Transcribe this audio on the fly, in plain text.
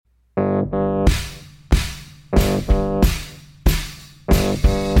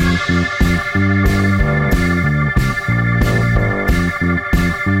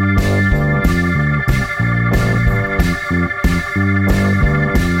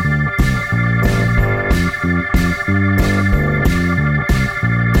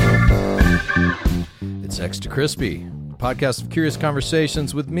Crispy, a podcast of curious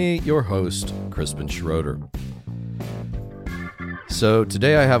conversations with me, your host, Crispin Schroeder. So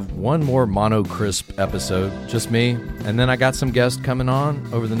today I have one more Mono Crisp episode, just me, and then I got some guests coming on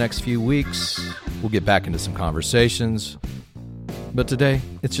over the next few weeks. We'll get back into some conversations, but today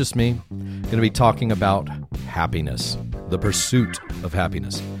it's just me. I'm going to be talking about happiness, the pursuit of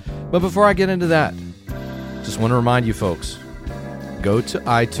happiness. But before I get into that, just want to remind you folks, go to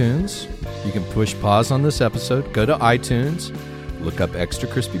iTunes. You can push pause on this episode, go to iTunes, look up Extra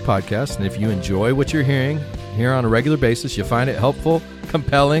Crispy Podcast, and if you enjoy what you're hearing here on a regular basis, you find it helpful,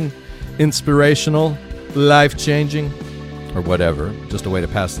 compelling, inspirational, life-changing, or whatever, just a way to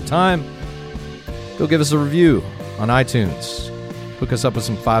pass the time, go give us a review on iTunes. Hook us up with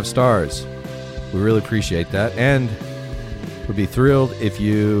some 5 stars. We really appreciate that, and would be thrilled if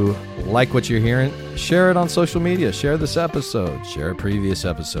you like what you're hearing. Share it on social media. Share this episode. Share a previous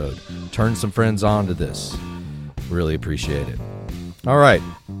episode. Turn some friends on to this. Really appreciate it. All right,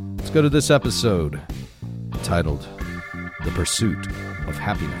 let's go to this episode titled The Pursuit of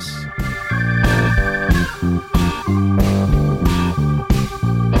Happiness.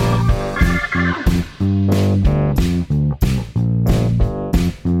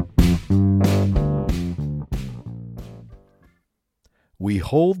 We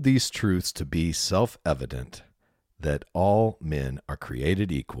hold these truths to be self-evident, that all men are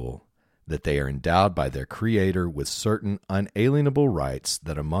created equal, that they are endowed by their Creator with certain unalienable rights,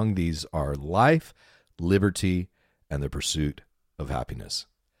 that among these are life, liberty, and the pursuit of happiness.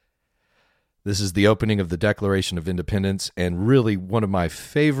 This is the opening of the Declaration of Independence, and really one of my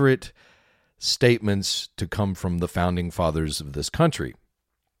favorite statements to come from the founding fathers of this country,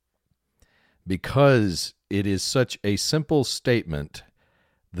 because it is such a simple statement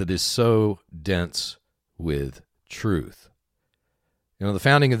that is so dense with truth. You know, the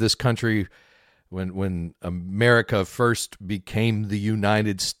founding of this country, when America first became the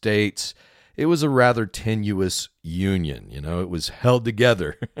United States, it was a rather tenuous union. You know, it was held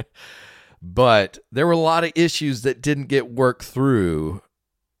together. But there were a lot of issues that didn't get worked through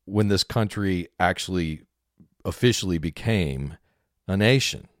when this country actually officially became a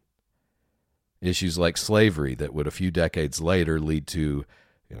nation. Issues like slavery that would a few decades later lead to,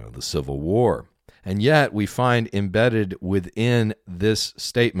 the Civil War. And yet we find embedded within this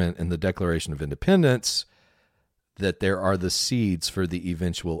statement in the Declaration of Independence that there are the seeds for the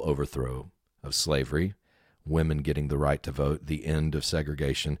eventual overthrow of slavery, women getting the right to vote, the end of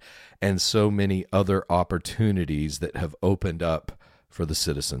segregation, and so many other opportunities that have opened up for the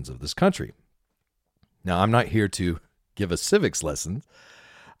citizens of this country. Now, I'm not here to give a civics lesson.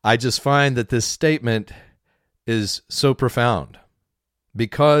 I just find that this statement is so profound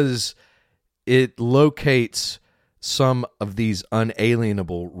because it locates some of these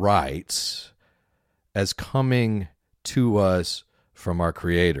unalienable rights as coming to us from our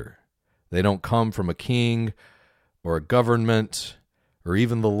Creator. They don't come from a king or a government or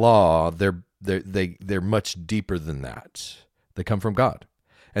even the law. They're much deeper than that. They come from God.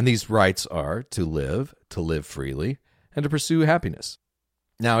 And these rights are to live freely, and to pursue happiness.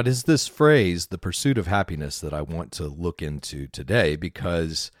 Now, it is this phrase, the pursuit of happiness, that I want to look into today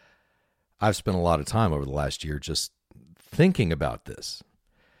because I've spent a lot of time over the last year just thinking about this.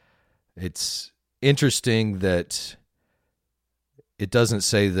 It's interesting that it doesn't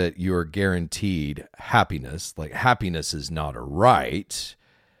say that you're guaranteed happiness, like happiness is not a right,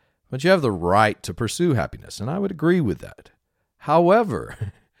 but you have the right to pursue happiness, and I would agree with that.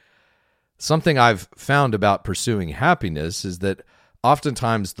 However, something I've found about pursuing happiness is that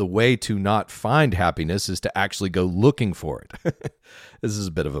oftentimes the way to not find happiness is to actually go looking for it. This is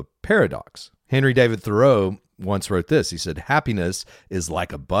a bit of a paradox. Henry David Thoreau once wrote this. He said, "Happiness is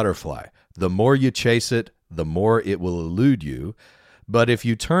like a butterfly. The more you chase it, the more it will elude you. But if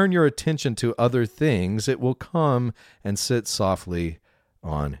you turn your attention to other things, it will come and sit softly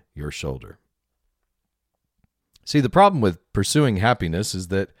on your shoulder." See, the problem with pursuing happiness is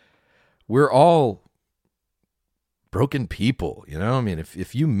that we're all broken people,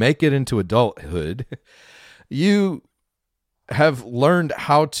 if you make it into adulthood, you have learned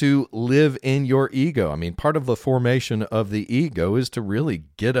how to live in your ego. Part of the formation of the ego is to really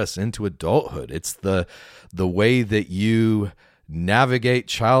get us into adulthood. It's the way that you navigate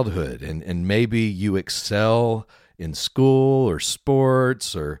childhood, and maybe you excel in school or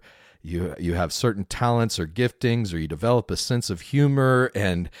sports, or you have certain talents or giftings, or you develop a sense of humor,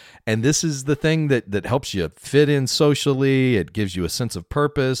 and this is the thing that helps you fit in socially. It gives you a sense of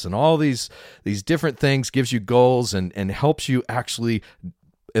purpose, and all these different things, gives you goals, and helps you actually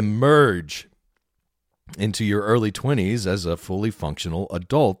emerge into your early 20s as a fully functional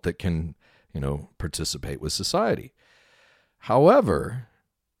adult that can participate with society. However,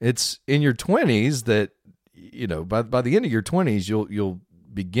 it's in your 20s that, by the end of your 20s, you'll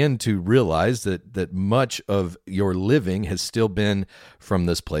begin to realize that much of your living has still been from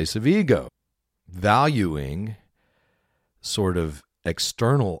this place of ego, valuing sort of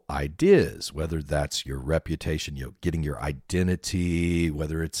external ideas, whether that's your reputation, getting your identity,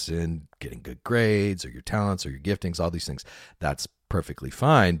 whether it's in getting good grades or your talents or your giftings, all these things. That's perfectly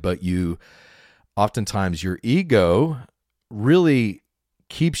fine. But oftentimes your ego really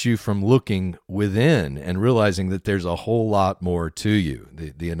keeps you from looking within and realizing that there's a whole lot more to you.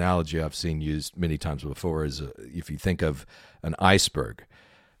 The analogy I've seen used many times before is if you think of an iceberg,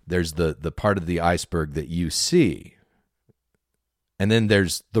 there's the part of the iceberg that you see, and then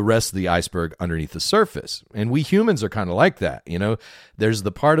there's the rest of the iceberg underneath the surface. And we humans are kind of like that. There's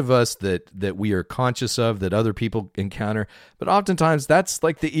the part of us that we are conscious of that other people encounter, but oftentimes that's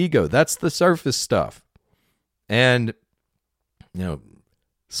like the ego. That's the surface stuff. And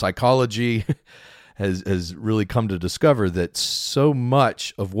psychology has really come to discover that so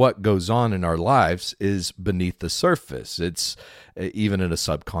much of what goes on in our lives is beneath the surface. It's even in a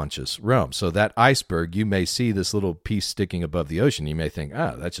subconscious realm. So that iceberg, you may see this little piece sticking above the ocean. You may think,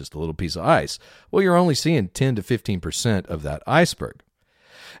 that's just a little piece of ice. Well, you're only seeing 10 to 15% of that iceberg.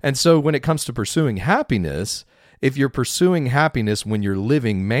 And so when it comes to pursuing happiness, if you're pursuing happiness when you're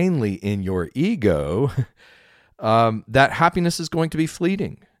living mainly in your ego, that happiness is going to be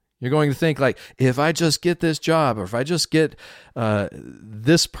fleeting. You're going to think like, if I just get this job, or if I just get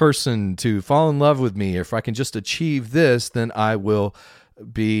this person to fall in love with me, or if I can just achieve this, then I will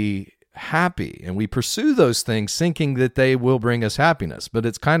be happy. And we pursue those things thinking that they will bring us happiness. But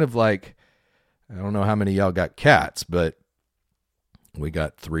it's kind of like, I don't know how many of y'all got cats, but we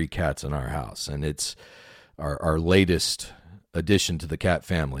got 3 cats in our house. And it's our latest addition to the cat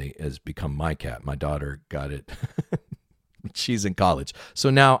family has become my cat. My daughter got it. She's in college. So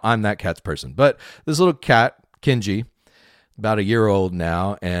now I'm that cat's person. But this little cat, Kenji, about a year old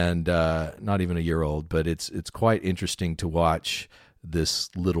now, and not even a year old, but it's quite interesting to watch this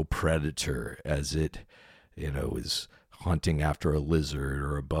little predator as it, is hunting after a lizard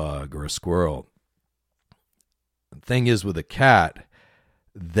or a bug or a squirrel. The thing is with a cat,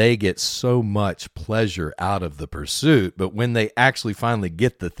 they get so much pleasure out of the pursuit, but when they actually finally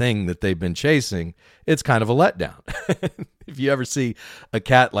get the thing that they've been chasing, it's kind of a letdown. If you ever see a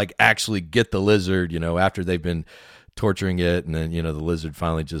cat like actually get the lizard, after they've been torturing it, and then, the lizard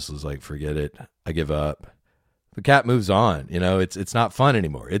finally just was like, forget it, I give up. The cat moves on. It's not fun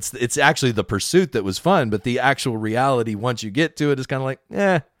anymore. It's actually the pursuit that was fun, but the actual reality once you get to it is kind of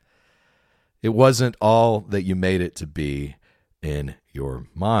like, it wasn't all that you made it to be in your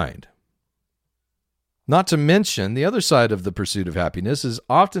mind. Not to mention, the other side of the pursuit of happiness is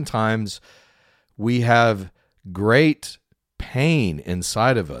oftentimes we have great pain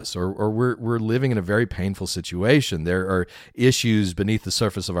inside of us, or we're living in a very painful situation. There are issues beneath the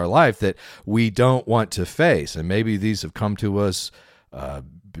surface of our life that we don't want to face, and maybe these have come to us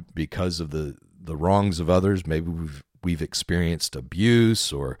because of the wrongs of others. Maybe we've experienced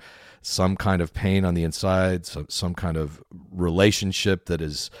abuse or some kind of pain on the inside, some kind of relationship that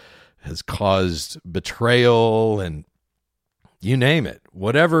has caused betrayal, and you name it.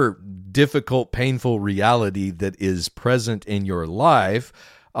 Whatever difficult, painful reality that is present in your life,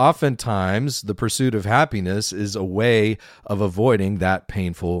 oftentimes the pursuit of happiness is a way of avoiding that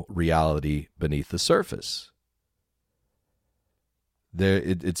painful reality beneath the surface.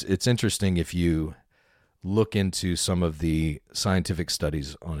 It's interesting if you look into some of the scientific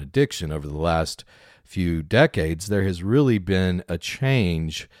studies on addiction over the last few decades. There has really been a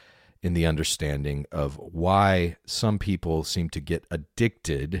change in the understanding of why some people seem to get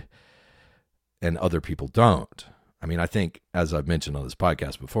addicted and other people don't. I mean, I think, as I've mentioned on this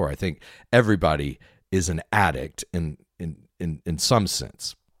podcast before, I think everybody is an addict in some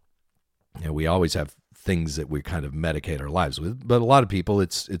sense. We always have things that we kind of medicate our lives with, but a lot of people,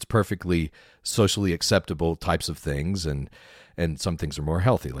 it's perfectly socially acceptable types of things, and some things are more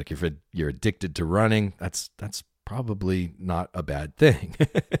healthy. Like if you're addicted to running, that's probably not a bad thing.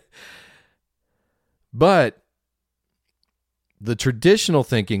 But the traditional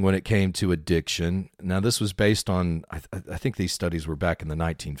thinking when it came to addiction, now this was based on, I think these studies were back in the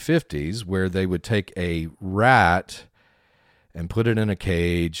 1950s, where they would take a rat and put it in a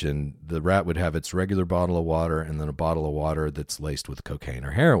cage, and the rat would have its regular bottle of water and then a bottle of water that's laced with cocaine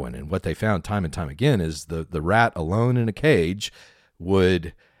or heroin. And what they found time and time again is the rat alone in a cage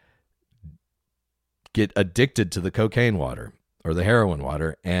would get addicted to the cocaine water or the heroin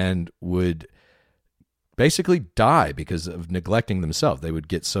water and would basically die because of neglecting themselves. They would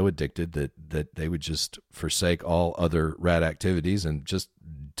get so addicted that they would just forsake all other rat activities and just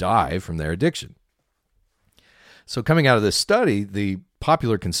die from their addiction. So coming out of this study, the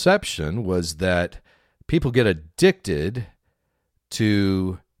popular conception was that people get addicted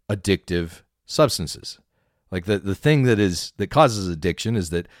to addictive substances. Like the thing that causes addiction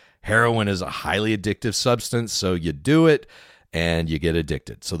is that heroin is a highly addictive substance, so you do it and you get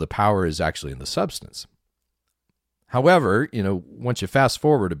addicted. So the power is actually in the substance. However, once you fast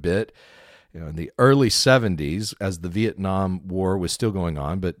forward a bit, in the early 70s, as the Vietnam War was still going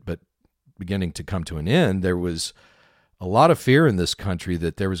on, but beginning to come to an end, there was a lot of fear in this country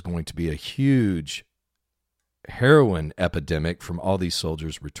that there was going to be a huge heroin epidemic from all these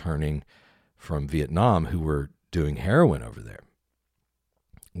soldiers returning from Vietnam who were doing heroin over there.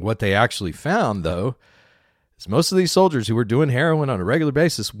 What they actually found, though, is most of these soldiers who were doing heroin on a regular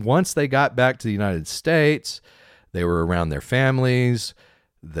basis, once they got back to the United States, they were around their families,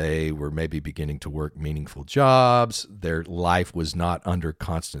 they were maybe beginning to work meaningful jobs, their life was not under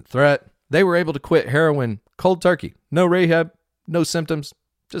constant threat. They were able to quit heroin cold turkey. No rehab, no symptoms,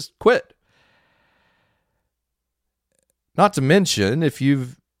 just quit. Not to mention,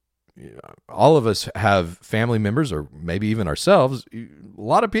 all of us have family members, or maybe even ourselves. A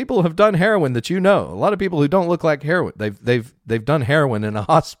lot of people have done heroin that A lot of people who don't look like heroin. They've done heroin in a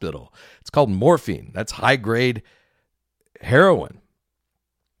hospital. It's called morphine. That's high grade heroin,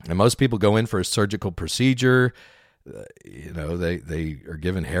 and most people go in for a surgical procedure. They are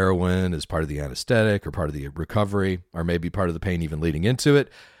given heroin as part of the anesthetic or part of the recovery, or maybe part of the pain even leading into it.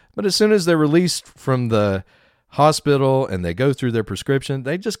 But as soon as they're released from the hospital and they go through their prescription,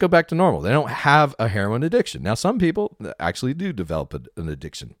 they just go back to normal. They don't have a heroin addiction. Now, some people actually do develop an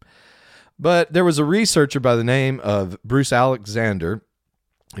addiction. But there was a researcher by the name of Bruce Alexander,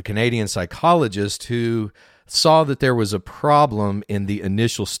 a Canadian psychologist, who saw that there was a problem in the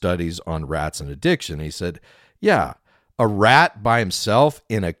initial studies on rats and addiction. He said, yeah, a rat by himself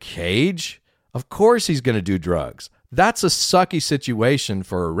in a cage, of course he's going to do drugs. That's a sucky situation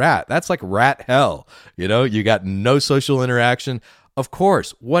for a rat. That's like rat hell. You got no social interaction. Of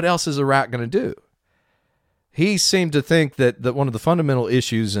course, what else is a rat going to do? He seemed to think that one of the fundamental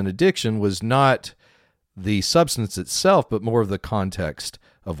issues in addiction was not the substance itself, but more of the context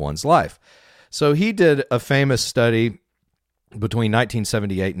of one's life. So he did a famous study between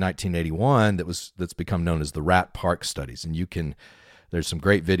 1978 and 1981 that's become known as the Rat Park Studies. And there's some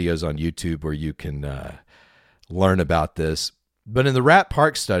great videos on YouTube where you can learn about this. But in the Rat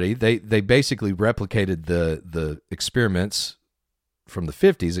Park study, they basically replicated the experiments from the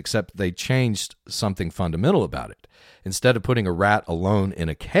 50s, except they changed something fundamental about it. Instead of putting a rat alone in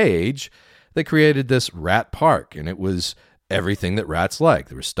a cage, they created this rat park, and it was everything that rats like.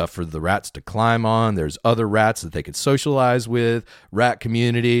 There was stuff for the rats to climb on. There's other rats that they could socialize with, rat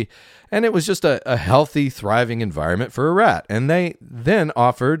community, and it was just a healthy, thriving environment for a rat. And they then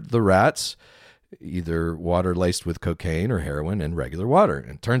offered the rats either water laced with cocaine or heroin and regular water.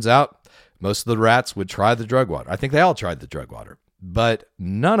 And it turns out most of the rats would try the drug water. I think they all tried the drug water, but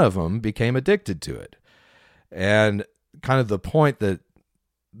none of them became addicted to it. And kind of the point that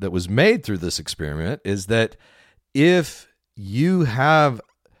was made through this experiment is that if you have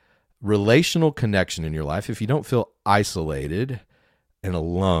relational connection in your life, if you don't feel isolated and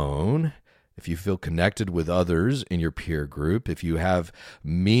alone, if you feel connected with others in your peer group, if you have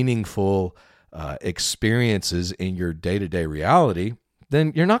meaningful experiences in your day-to-day reality,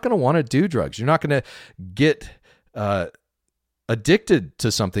 then you're not going to want to do drugs. You're not going to get addicted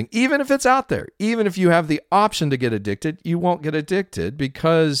to something, even if it's out there. Even if you have the option to get addicted, you won't get addicted,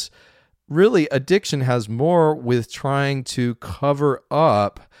 because really addiction has more with trying to cover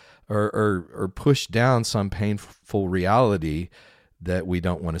up or push down some painful reality that we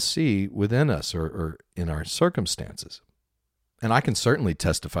don't want to see within us or in our circumstances. And I can certainly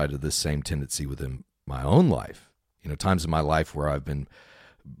testify to this same tendency within my own life. Times in my life where I've been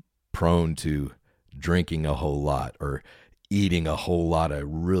prone to drinking a whole lot or eating a whole lot of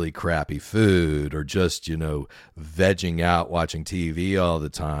really crappy food or just, vegging out, watching TV all the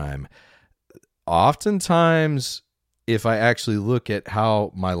time. Oftentimes, if I actually look at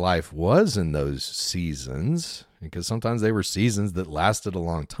how my life was in those seasons, because sometimes they were seasons that lasted a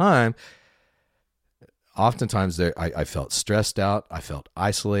long time, oftentimes I felt stressed out, I felt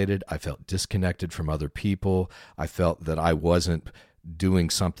isolated, I felt disconnected from other people, I felt that I wasn't doing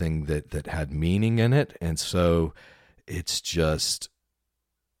something that had meaning in it, and so it's just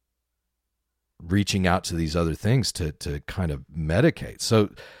reaching out to these other things to kind of medicate. So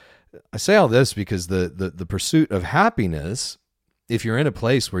I say all this because the pursuit of happiness, if you're in a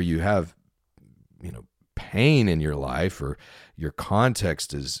place where you have, pain in your life, or your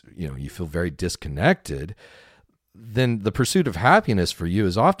context is, you feel very disconnected, then the pursuit of happiness for you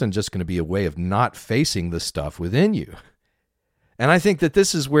is often just going to be a way of not facing the stuff within you. And I think that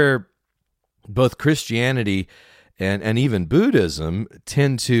this is where both Christianity and even Buddhism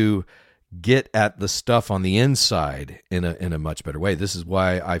tend to get at the stuff on the inside in a much better way. This is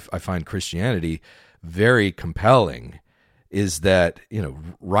why I find Christianity very compelling, is that,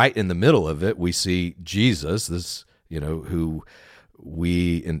 right in the middle of it, we see Jesus, this, who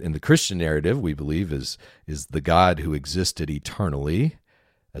we, in the Christian narrative, we believe is the God who existed eternally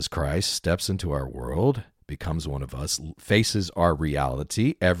as Christ steps into our world, becomes one of us, faces our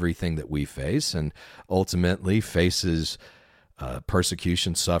reality, everything that we face, and ultimately faces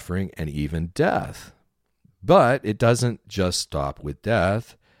persecution, suffering, and even death. But it doesn't just stop with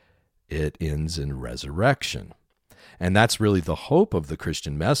death. It ends in resurrection. And that's really the hope of the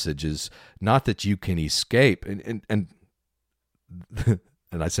Christian message, is not that you can escape. And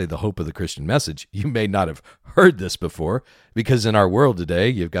I say the hope of the Christian message, you may not have heard this before, because in our world today,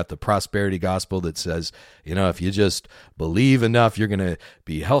 you've got the prosperity gospel that says, if you just believe enough, you're going to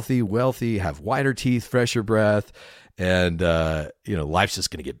be healthy, wealthy, have whiter teeth, fresher breath, and, life's just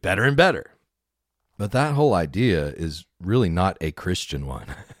going to get better and better. But that whole idea is really not a Christian one.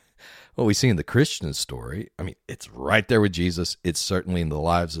 What we see in the Christian story, it's right there with Jesus. It's certainly in the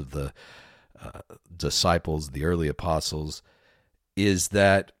lives of the disciples, the early apostles, is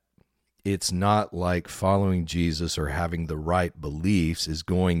that it's not like following Jesus or having the right beliefs is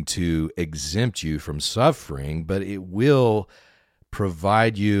going to exempt you from suffering, but it will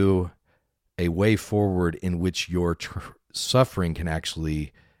provide you a way forward in which your suffering can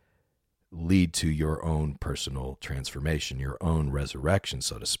actually lead to your own personal transformation, your own resurrection,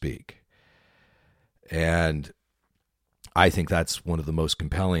 so to speak. And I think that's one of the most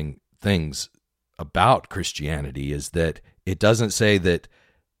compelling things about Christianity, is that it doesn't say that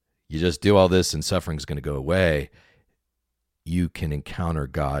you just do all this and suffering is going to go away. You can encounter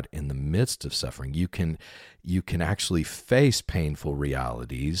God in the midst of suffering. You can actually face painful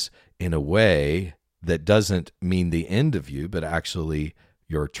realities in a way that doesn't mean the end of you, but actually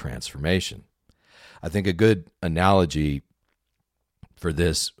your transformation. I think a good analogy for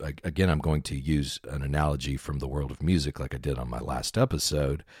this, again, I'm going to use an analogy from the world of music like I did on my last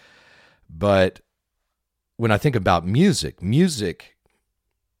episode. But when I think about music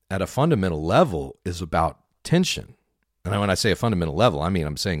at a fundamental level is about tension. And when I say a fundamental level,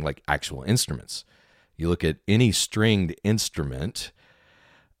 I'm saying like actual instruments. You look at any stringed instrument,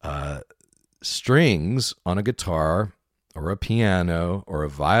 strings on a guitar or a piano or a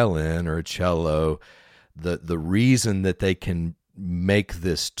violin or a cello, the reason that they can make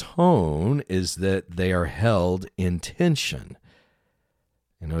this tone is that they are held in tension.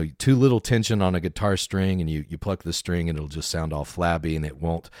 Too little tension on a guitar string and you pluck the string and it'll just sound all flabby and it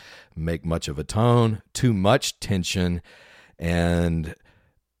won't make much of a tone. Too much tension and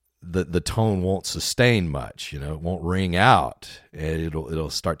the tone won't sustain much. It won't ring out. It'll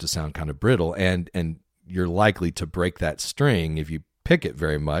start to sound kind of brittle, and you're likely to break that string if you pick it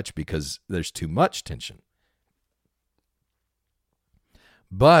very much because there's too much tension.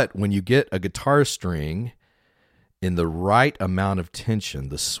 But when you get a guitar string in the right amount of tension,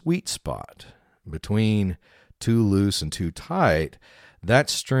 the sweet spot between too loose and too tight, that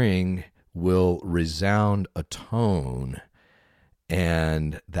string will resound a tone,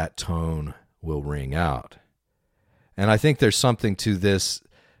 and that tone will ring out. And I think there's something to this,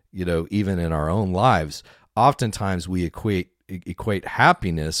 even in our own lives. Oftentimes we equate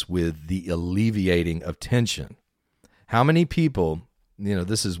happiness with the alleviating of tension. How many people,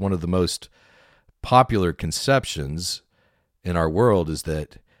 this is one of the most popular conceptions in our world, is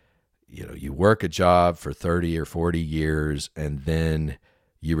that, you work a job for 30 or 40 years and then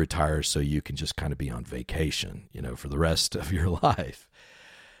you retire so you can just kind of be on vacation, for the rest of your life.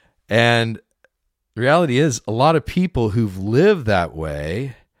 And the reality is, a lot of people who've lived that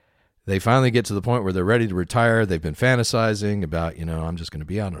way, they finally get to the point where they're ready to retire. They've been fantasizing about, I'm just going to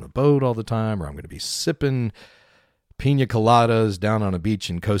be out on a boat all the time, or I'm going to be sipping pina coladas down on a beach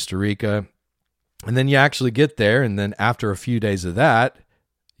in Costa Rica. And then you actually get there, and then after a few days of that,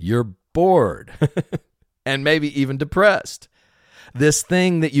 you're bored and maybe even depressed. This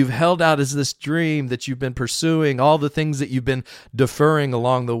thing that you've held out as this dream that you've been pursuing, all the things that you've been deferring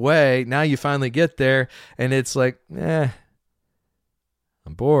along the way, now you finally get there, and it's like, I'm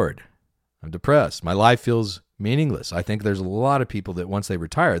bored. I'm depressed. My life feels meaningless. I think there's a lot of people that once they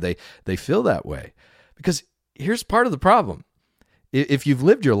retire, they feel that way. Because here's part of the problem. If you've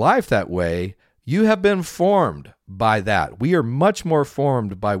lived your life that way, you have been formed by that. We are much more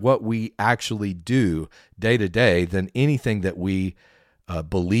formed by what we actually do day to day than anything that we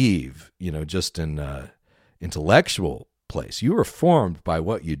believe, just in intellectual place. You are formed by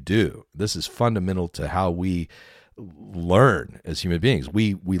what you do. This is fundamental to how we learn as human beings.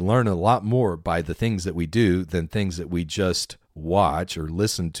 We learn a lot more by the things that we do than things that we just watch or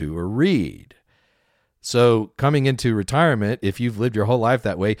listen to or read. So coming into retirement, if you've lived your whole life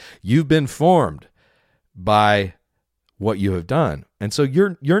that way, you've been formed by what you have done. And so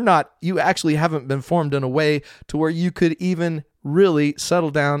you actually haven't been formed in a way to where you could even really settle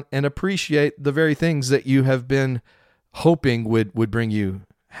down and appreciate the very things that you have been hoping would bring you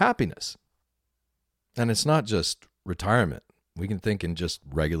happiness. And it's not just retirement. We can think in just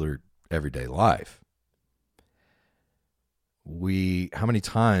regular everyday life. How many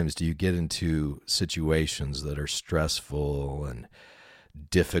times do you get into situations that are stressful and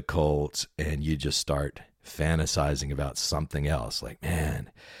difficult and you just start fantasizing about something else? Like,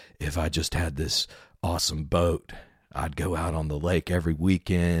 man, if I just had this awesome boat, I'd go out on the lake every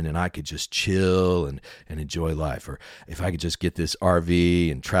weekend and I could just chill and enjoy life. Or if I could just get this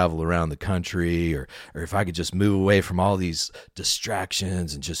RV and travel around the country, or if I could just move away from all these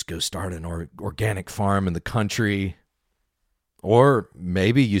distractions and just go start an organic farm in the country. Or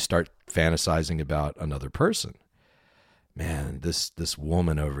maybe you start fantasizing about another person. Man, this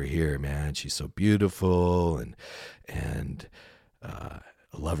woman over here, man, she's so beautiful and I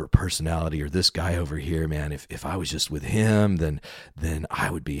love her personality. Or this guy over here, man, if I was just with him, then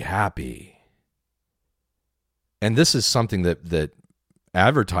I would be happy. And this is something that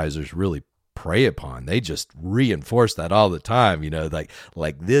advertisers really prey upon. They just reinforce that all the time,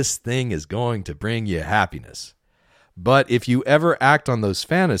 like this thing is going to bring you happiness. But if you ever act on those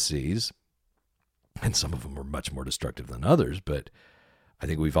fantasies, and some of them are much more destructive than others, but I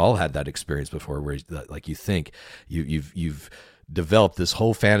think we've all had that experience before, where like you think you've developed this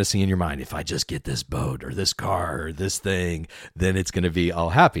whole fantasy in your mind. If I just get this boat or this car or this thing, then it's going to be all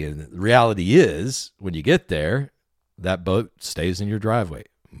happy. And the reality is, when you get there, that boat stays in your driveway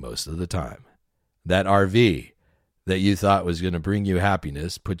most of the time. That RV that you thought was going to bring you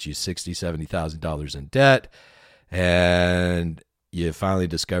happiness puts you $60,000, $70,000 in debt. And you finally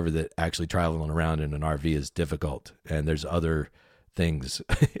discover that actually traveling around in an RV is difficult and there's other things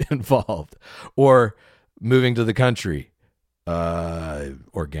involved. Or moving to the country.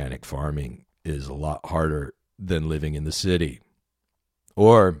 Organic farming is a lot harder than living in the city.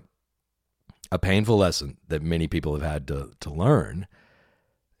 Or a painful lesson that many people have had to learn,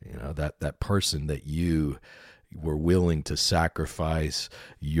 that person that you were willing to sacrifice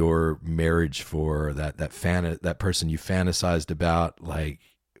your marriage for, that person you fantasized about, like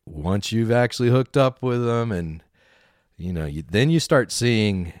once you've actually hooked up with them, and then you start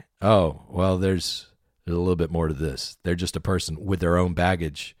seeing, oh, well, there's a little bit more to this. They're just a person with their own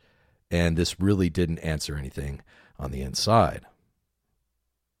baggage, and this really didn't answer anything on the inside.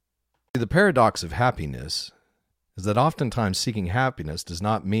 The paradox of happiness is that oftentimes seeking happiness does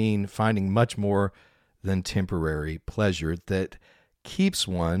not mean finding much more than temporary pleasure that keeps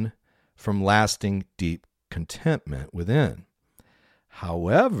one from lasting deep contentment within.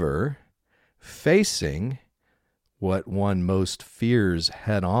 However, facing what one most fears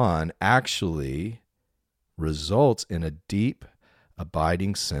head on actually results in a deep,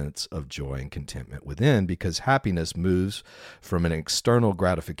 abiding sense of joy and contentment within, because happiness moves from an external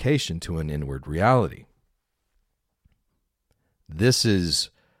gratification to an inward reality. This is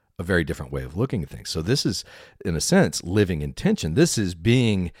a very different way of looking at things. So this is, in a sense, living in tension. This is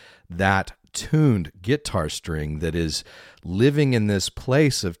being that tuned guitar string that is living in this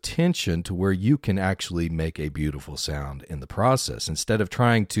place of tension to where you can actually make a beautiful sound in the process. Instead of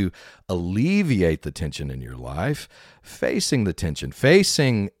trying to alleviate the tension in your life, facing the tension,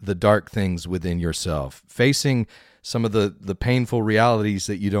 facing the dark things within yourself, facing some of the painful realities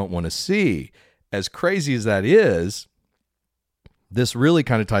that you don't want to see. As crazy as that is, this really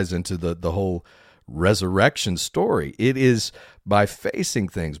kind of ties into the whole resurrection story. It is by facing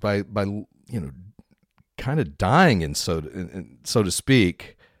things, by kind of dying, and so to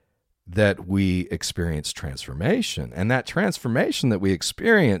speak, that we experience transformation. And that transformation that we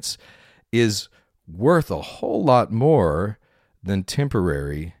experience is worth a whole lot more than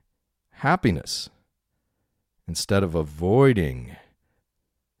temporary happiness. Instead of avoiding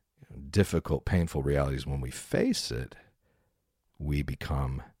difficult, painful realities, when we face it, we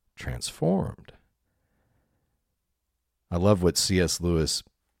become transformed. I love what C.S. Lewis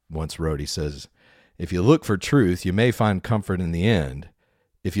once wrote. He says, "If you look for truth, you may find comfort in the end.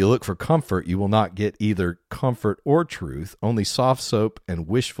 If you look for comfort, you will not get either comfort or truth, only soft soap and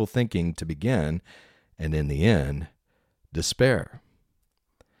wishful thinking to begin, and in the end, despair.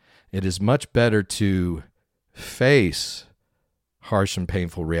 It is much better to face harsh and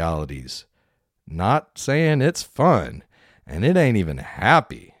painful realities, not saying it's fun and it ain't even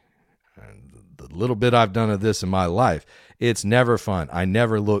happy. The little bit I've done of this in my life, it's never fun. I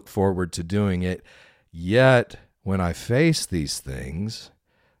never look forward to doing it. Yet, when I face these things,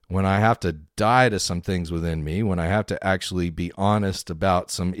 when I have to die to some things within me, when I have to actually be honest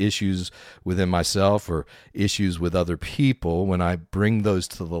about some issues within myself or issues with other people, when I bring those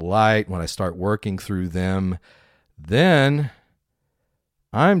to the light, when I start working through them, then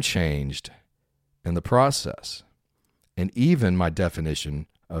I'm changed in the process. And even my definition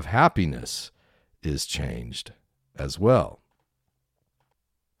of happiness is changed as well.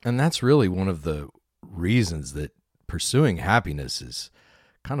 And that's really one of the reasons that pursuing happiness is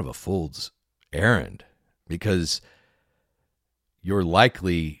kind of a fool's errand, because you're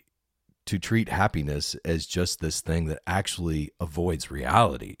likely to treat happiness as just this thing that actually avoids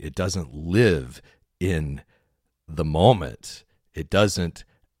reality. It doesn't live in the moment. It doesn't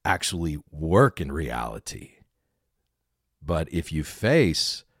actually work in reality. But if you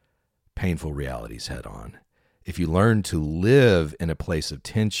face painful realities head on, if you learn to live in a place of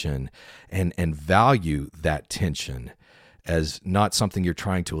tension and value that tension as not something you're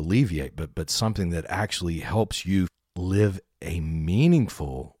trying to alleviate, but something that actually helps you live a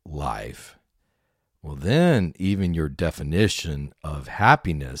meaningful life, well, then even your definition of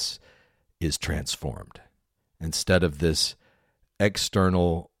happiness is transformed. Instead of this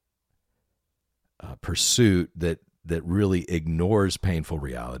external pursuit that really ignores painful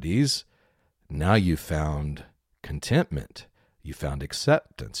realities, now you've found contentment, you found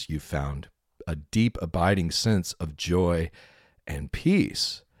acceptance, you found a deep, abiding sense of joy and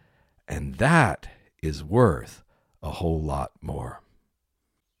peace. And that is worth a whole lot more.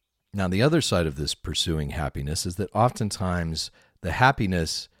 Now, the other side of this pursuing happiness is that oftentimes the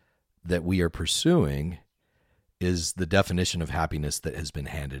happiness that we are pursuing is the definition of happiness that has been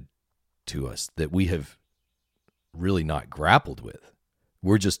handed to us, that we have really not grappled with.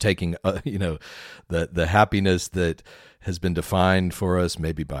 We're just taking, the happiness that has been defined for us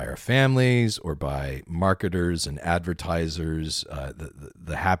maybe by our families or by marketers and advertisers,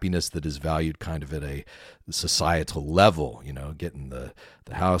 the happiness that is valued kind of at a societal level, getting the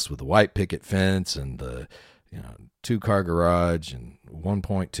house with the white picket fence and the 2-car garage and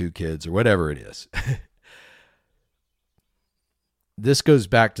 1.2 kids or whatever it is. This goes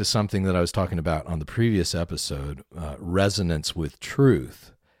back to something that I was talking about on the previous episode, resonance with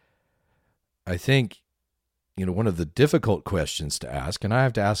truth. I think, one of the difficult questions to ask, and I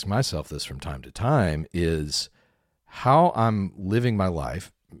have to ask myself this from time to time, is how I'm living my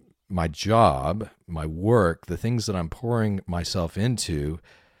life, my job, my work, the things that I'm pouring myself into.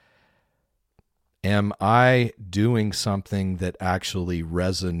 Am I doing something that actually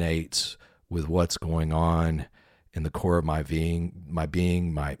resonates with what's going on in the core of my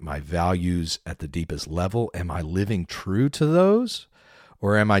being, my values at the deepest level? Am I living true to those?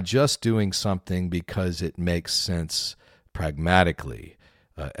 Or am I just doing something because it makes sense pragmatically,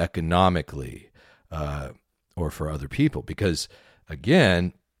 economically, or for other people? Because,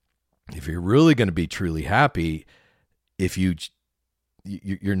 again, if you're really going to be truly happy,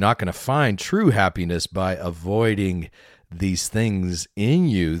 you're not going to find true happiness by avoiding these things in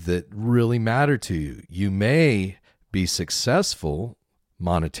you that really matter to you. You may be successful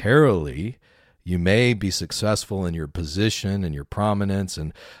monetarily. You may be successful in your position and your prominence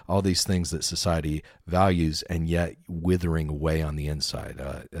and all these things that society values, and yet withering away on the inside.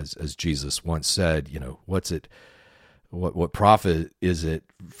 As Jesus once said, what profit is it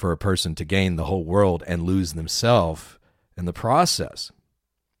for a person to gain the whole world and lose themselves in the process?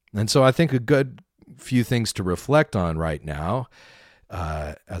 And so I think a good few things to reflect on right now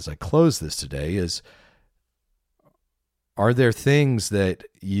as I close this today is, are there things that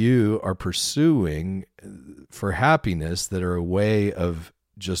you are pursuing for happiness that are a way of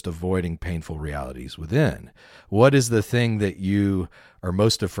just avoiding painful realities within? What is the thing that you are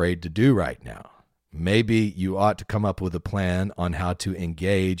most afraid to do right now? Maybe you ought to come up with a plan on how to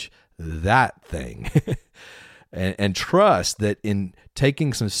engage that thing and trust that in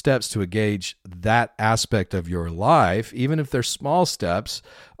taking some steps to engage that aspect of your life, even if they're small steps,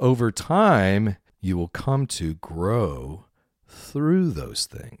 over time, you will come to grow through those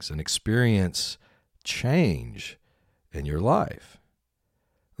things and experience change in your life.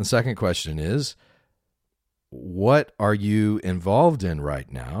 The second question is, what are you involved in right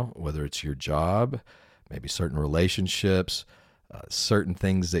now, whether it's your job, maybe certain relationships, certain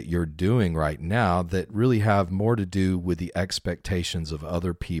things that you're doing right now that really have more to do with the expectations of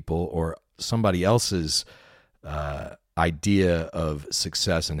other people or somebody else's idea of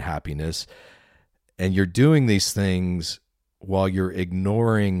success and happiness, and you're doing these things while you're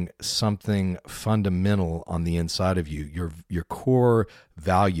ignoring something fundamental on the inside of you, your core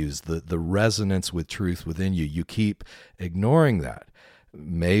values, the resonance with truth within you. You keep ignoring that.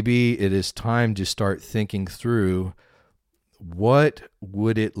 Maybe it is time to start thinking through, what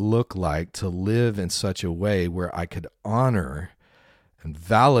would it look like to live in such a way where I could honor and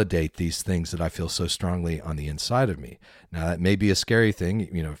validate these things that I feel so strongly on the inside of me. Now, that may be a scary thing,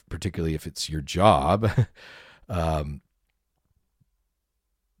 particularly if it's your job.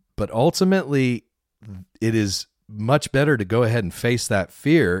 But ultimately, it is much better to go ahead and face that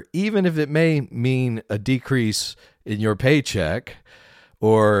fear, even if it may mean a decrease in your paycheck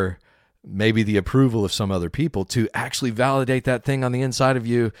or maybe the approval of some other people. To actually validate that thing on the inside of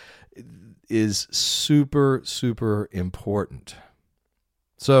you is super, super important.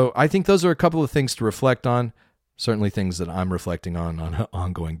 So I think those are a couple of things to reflect on, certainly things that I'm reflecting on an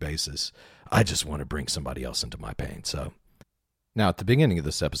ongoing basis. I just want to bring somebody else into my pain. So now, at the beginning of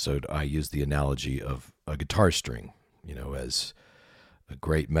this episode, I used the analogy of a guitar string, as a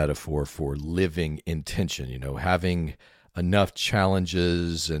great metaphor for living in tension, having enough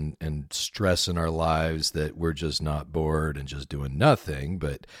challenges and stress in our lives that we're just not bored and just doing nothing,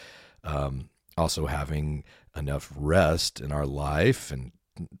 but also having enough rest in our life and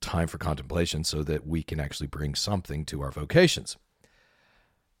time for contemplation so that we can actually bring something to our vocations.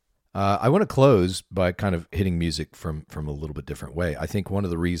 I want to close by kind of hitting music from a little bit different way. I think one of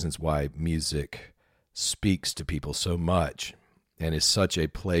the reasons why music speaks to people so much and is such a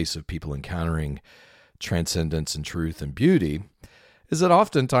place of people encountering transcendence and truth and beauty is that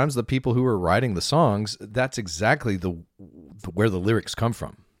oftentimes the people who are writing the songs, that's exactly where the lyrics come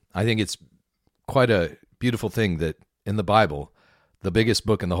from. I think it's quite a beautiful thing that in the Bible, the biggest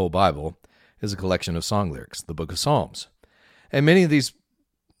book in the whole Bible is a collection of song lyrics, the book of Psalms. And many of these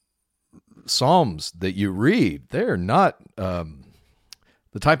Psalms that you read, they're not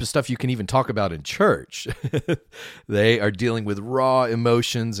the type of stuff you can even talk about in church. They are dealing with raw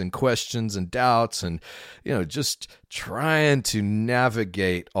emotions and questions and doubts and, just trying to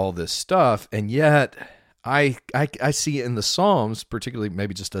navigate all this stuff. And yet I see in the Psalms, particularly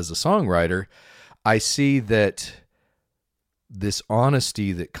maybe just as a songwriter, I see that this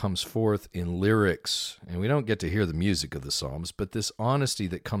honesty that comes forth in lyrics, and we don't get to hear the music of the Psalms, but this honesty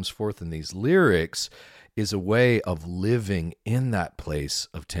that comes forth in these lyrics is a way of living in that place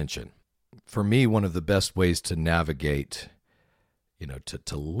of tension. For me, one of the best ways to navigate,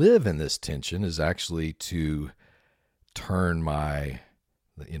 to live in this tension is actually to turn the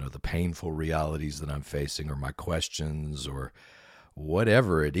painful realities that I'm facing or my questions or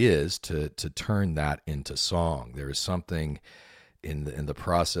whatever it is, to turn that into song. There is something in the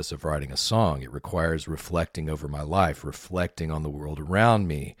process of writing a song. It requires reflecting over my life, reflecting on the world around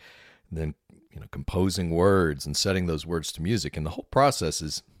me, then composing words and setting those words to music. And the whole process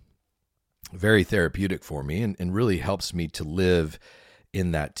is very therapeutic for me and really helps me to live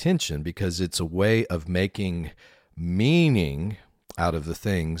in that tension because it's a way of making meaning out of the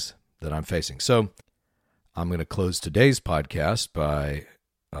things that I'm facing. So I'm going to close today's podcast by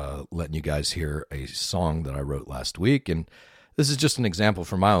letting you guys hear a song that I wrote last week. And this is just an example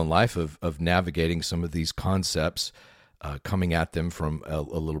from my own life of navigating some of these concepts, coming at them from a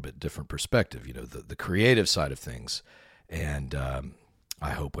little bit different perspective, the creative side of things. And I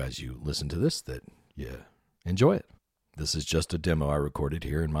hope as you listen to this that you enjoy it. This is just a demo I recorded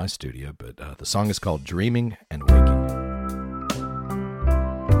here in my studio, but the song is called Dreaming and Waking.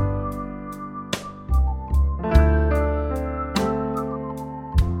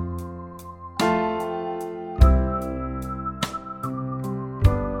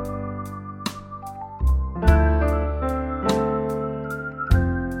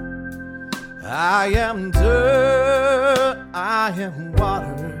 I am dirt, I am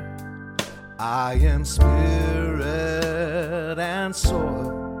water, I am spirit and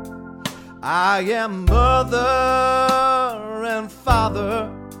soil. I am mother and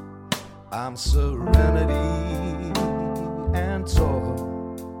father, I'm serenity and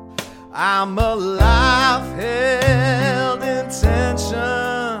toil. I'm a life held in tension,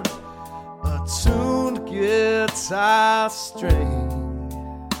 a tuned guitar string,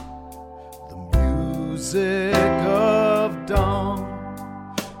 music of dawn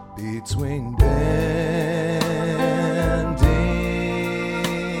between bending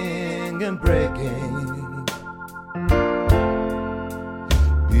and breaking,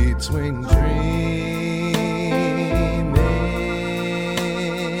 between dreaming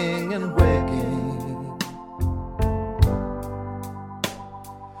and waking.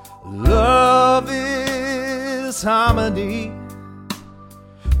 Love its harmony,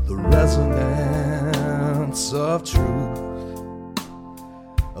 the resonance of truth.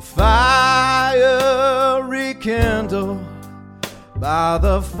 A fire rekindled by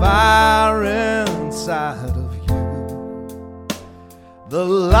the fire inside of you. The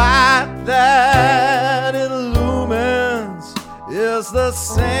light that illumines is the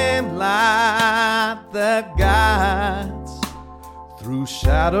same light that guides through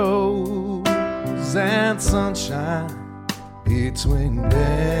shadows and sunshine, between bending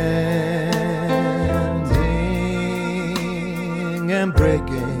and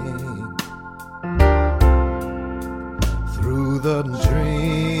breaking, through the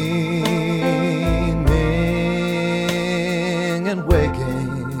dreaming and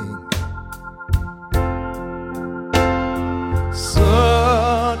waking.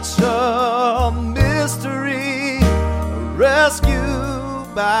 Such a mystery,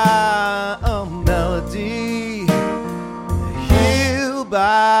 rescued by a melody, healed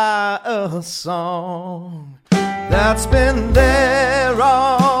by a song that's been there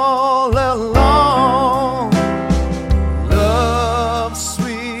all along. Love's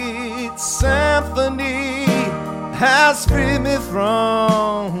sweet symphony has freed me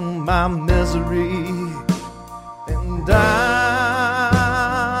from my misery, and I'm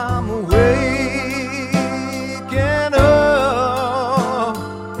waking up.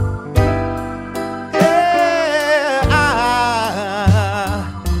 Yeah, I'm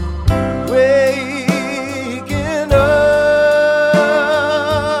waking up.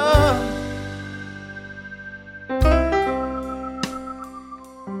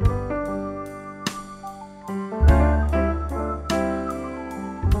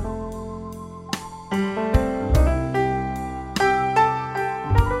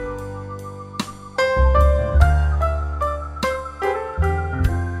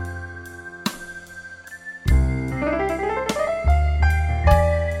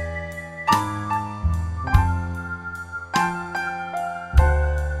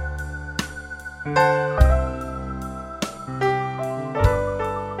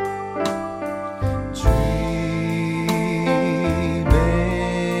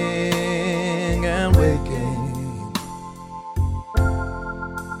 Dreaming and waking,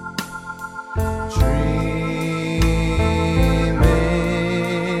 dreaming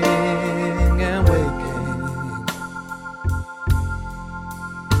and waking,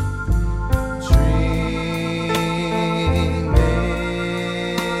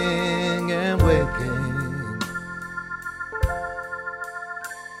 dreaming and waking.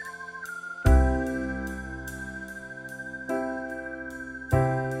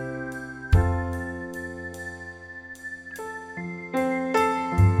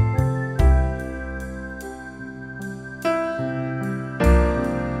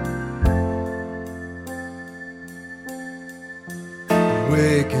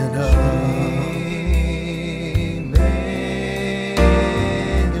 Waking up, dreaming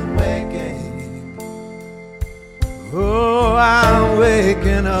and waking. Oh, I'm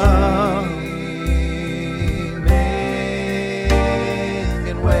waking up, dreaming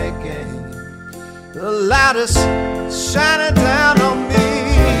and waking. The light is shining down on me,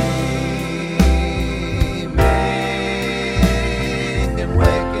 dreaming and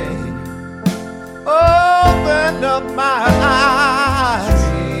waking. Open up my eyes,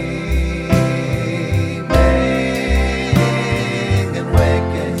 dreaming and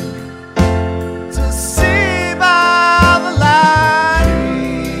waking, to see by the light,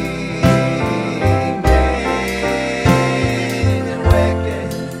 dreaming and waking,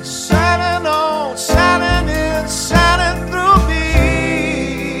 shining on, shining in, shining through me,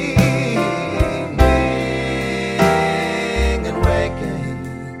 dreaming and waking.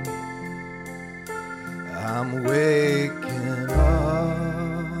 I'm waking.